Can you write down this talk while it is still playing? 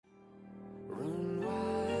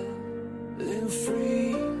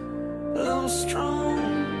free, love strong,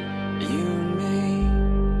 you and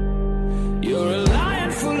me. You're a lion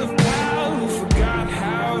full of power who forgot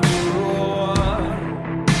how to roar.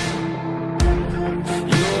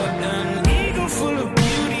 You're an eagle full of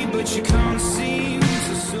beauty, but you can't seem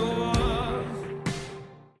to soar.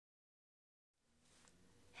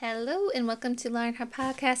 Hello and welcome to Lionheart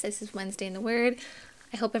Podcast. This is Wednesday in the Word.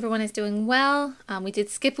 I hope everyone is doing well. We did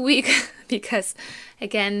skip a week because,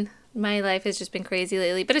 again, my life has just been crazy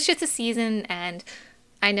lately. But it's just a season, and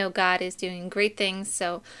I know God is doing great things.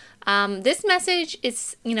 So this message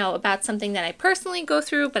is, about something that I personally go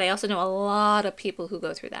through, but I also know a lot of people who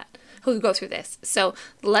go through this. So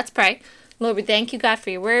let's pray. Lord, we thank you, God, for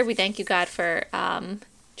your word. We thank you, God, for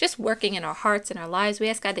just working in our hearts and our lives. We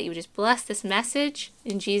ask, God, that you would just bless this message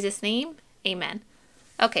in Jesus' name. Amen.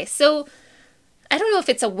 Okay, so I don't know if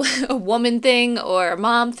it's a woman thing or a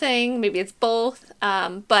mom thing. Maybe it's both.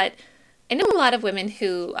 But I know a lot of women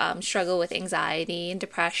who struggle with anxiety and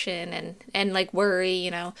depression and like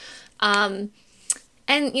worry, and,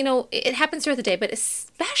 it happens throughout the day, but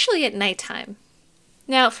especially at nighttime.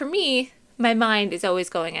 Now, for me, my mind is always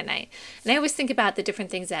going at night. And I always think about the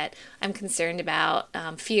different things that I'm concerned about,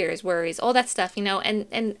 fears, worries, all that stuff, and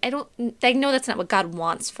I know that's not what God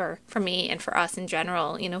wants for me and for us in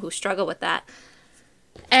general, who struggle with that.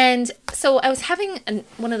 And so I was having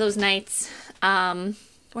one of those nights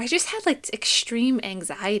where I just had like extreme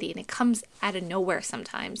anxiety, and it comes out of nowhere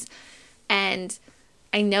sometimes. And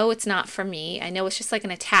I know it's not for me. I know it's just like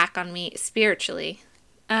an attack on me spiritually.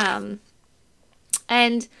 And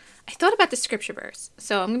I thought about the scripture verse.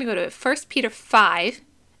 So I'm going to go to 1 Peter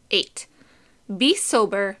 5:8. Be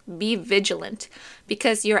sober, be vigilant,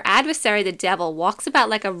 because your adversary, the devil, walks about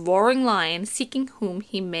like a roaring lion, seeking whom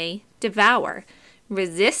he may devour.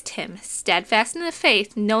 Resist him, steadfast in the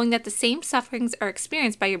faith, knowing that the same sufferings are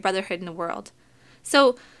experienced by your brotherhood in the world.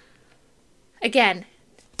 So, again,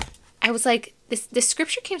 I was like, this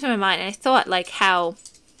scripture came to my mind, and I thought like how,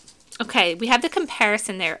 okay, we have the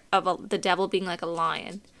comparison there of the devil being like a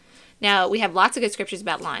lion. Now, we have lots of good scriptures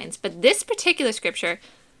about lions, but this particular scripture,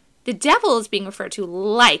 the devil is being referred to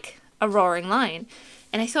like a roaring lion.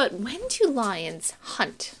 And I thought, when do lions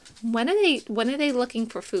hunt? When are they looking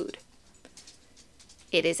for food?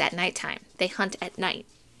 It is at nighttime. They hunt at night.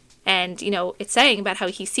 And, it's saying about how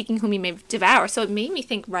he's seeking whom he may devour. So it made me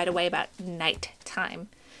think right away about nighttime.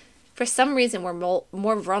 For some reason, we're more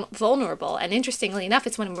vulnerable. And interestingly enough,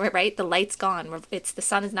 it's when, the light's gone. The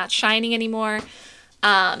sun is not shining anymore.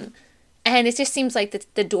 And it just seems like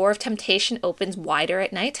the door of temptation opens wider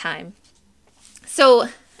at nighttime. So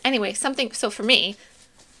anyway, so for me,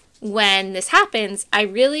 when this happens, I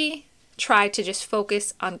really try to just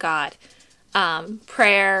focus on God.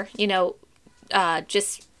 Prayer,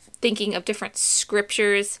 just thinking of different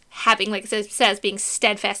scriptures, having, like it says, being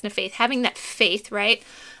steadfast in the faith, having that faith, right?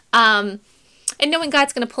 And knowing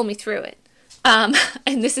God's going to pull me through it. And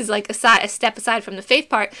this is like a step aside from the faith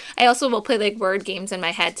part. I also will play like word games in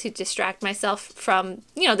my head to distract myself from,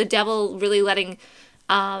 the devil really letting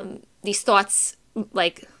these thoughts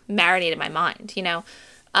like marinate in my mind,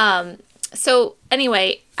 So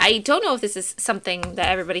anyway, I don't know if this is something that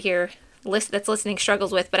everybody here that's listening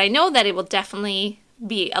struggles with, but I know that it will definitely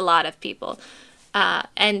be a lot of people.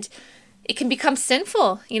 And it can become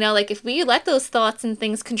sinful, like if we let those thoughts and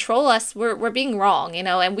things control us, we're being wrong,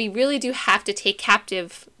 and we really do have to take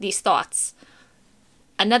captive these thoughts.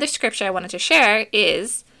 Another scripture I wanted to share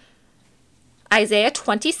is Isaiah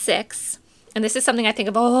 26, and this is something I think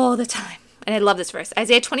of all the time, and I love this verse.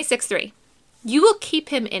 Isaiah 26:3. You will keep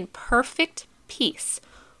him in perfect peace,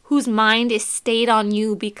 whose mind is stayed on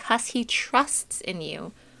you because he trusts in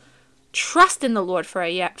you. Trust in the Lord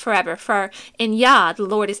forever, for in Yah the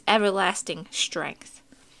Lord is everlasting strength.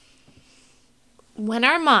 When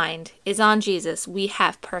our mind is on Jesus, we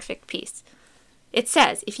have perfect peace. It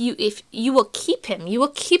says, if you will keep him,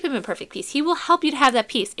 in perfect peace. He will help you to have that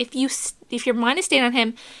peace. If your mind is stayed on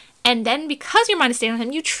him, and then because your mind is stayed on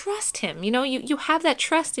him, you trust him. You have that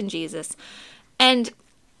trust in Jesus, and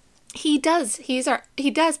He does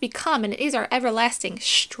become, and it is our everlasting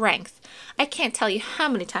strength. I can't tell you how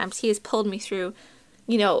many times he has pulled me through,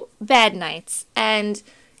 bad nights, and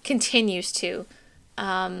continues to.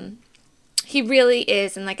 He really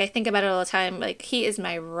is, and like I think about it all the time, like he is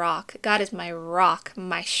my rock. God is my rock,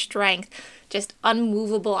 my strength, just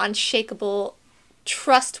unmovable, unshakable,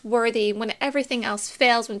 trustworthy. When everything else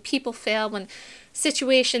fails, when people fail, when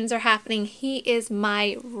situations are happening, he is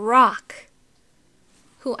my rock,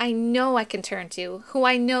 who I know I can turn to, who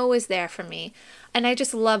I know is there for me. And I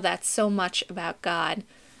just love that so much about God.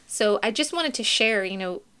 So I just wanted to share,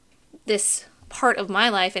 this part of my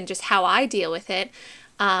life and just how I deal with it.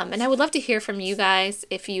 And I would love to hear from you guys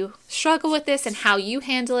if you struggle with this and how you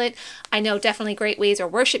handle it. I know definitely great ways are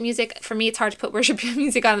worship music. For me, it's hard to put worship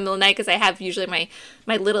music on in the middle of the night because I have usually my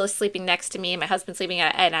little is sleeping next to me and my husband's sleeping,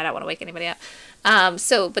 and I don't want to wake anybody up.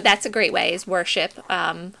 But that's a great way, is worship.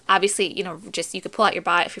 Obviously, just you could pull out your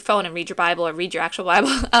phone and read your Bible or read your actual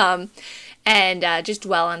Bible. And just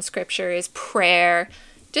dwell on scriptures, prayer.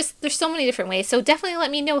 Just there's so many different ways. So definitely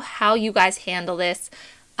let me know how you guys handle this.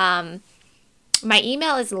 My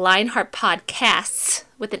email is lionheartpodcasts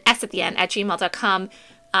with an S at the end @gmail.com.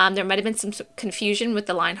 There might have been some confusion with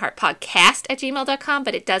the lionheartpodcast @gmail.com,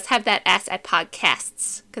 but it does have that S at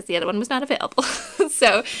podcasts because the other one was not available.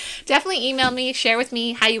 So definitely email me, share with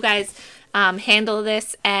me how you guys handle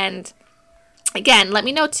this. And again, let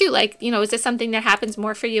me know too, is this something that happens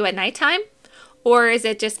more for you at nighttime? Or is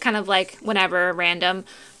it just kind of like whenever, random?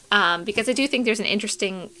 Because I do think there's an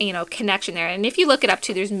interesting, connection there. And if you look it up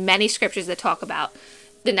too, there's many scriptures that talk about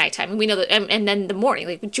the nighttime. And we know that, and then the morning,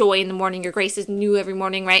 like joy in the morning, your grace is new every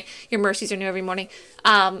morning, right? Your mercies are new every morning.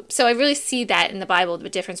 So I really see that in the Bible, the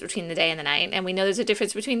difference between the day and the night. And we know there's a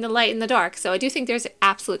difference between the light and the dark. So I do think there's an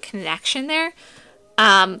absolute connection there.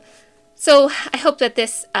 So I hope that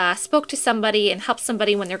this spoke to somebody and helped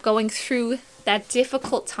somebody when they're going through that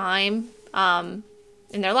difficult time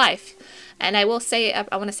in their life. And I want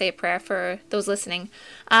to say a prayer for those listening.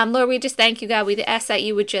 Lord, we just thank you, God. We ask that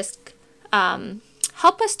you would just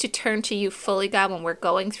help us to turn to you fully, God, when we're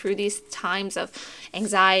going through these times of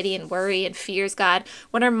anxiety and worry and fears, God.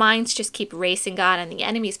 When our minds just keep racing, God, and the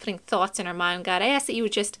enemy's putting thoughts in our mind, God, I ask that you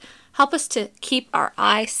would just help us to keep our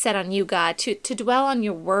eyes set on you, God, to dwell on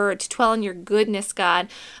your word, to dwell on your goodness, God,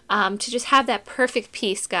 to just have that perfect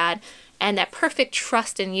peace, God, and that perfect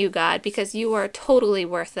trust in you, God, because you are totally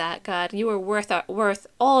worth that, God. You are worth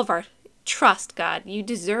all of our trust, God. You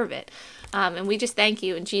deserve it. And we just thank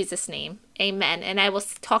you in Jesus' name. Amen. And I will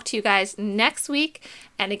talk to you guys next week.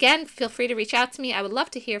 And again, feel free to reach out to me. I would love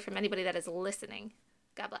to hear from anybody that is listening.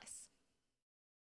 God bless.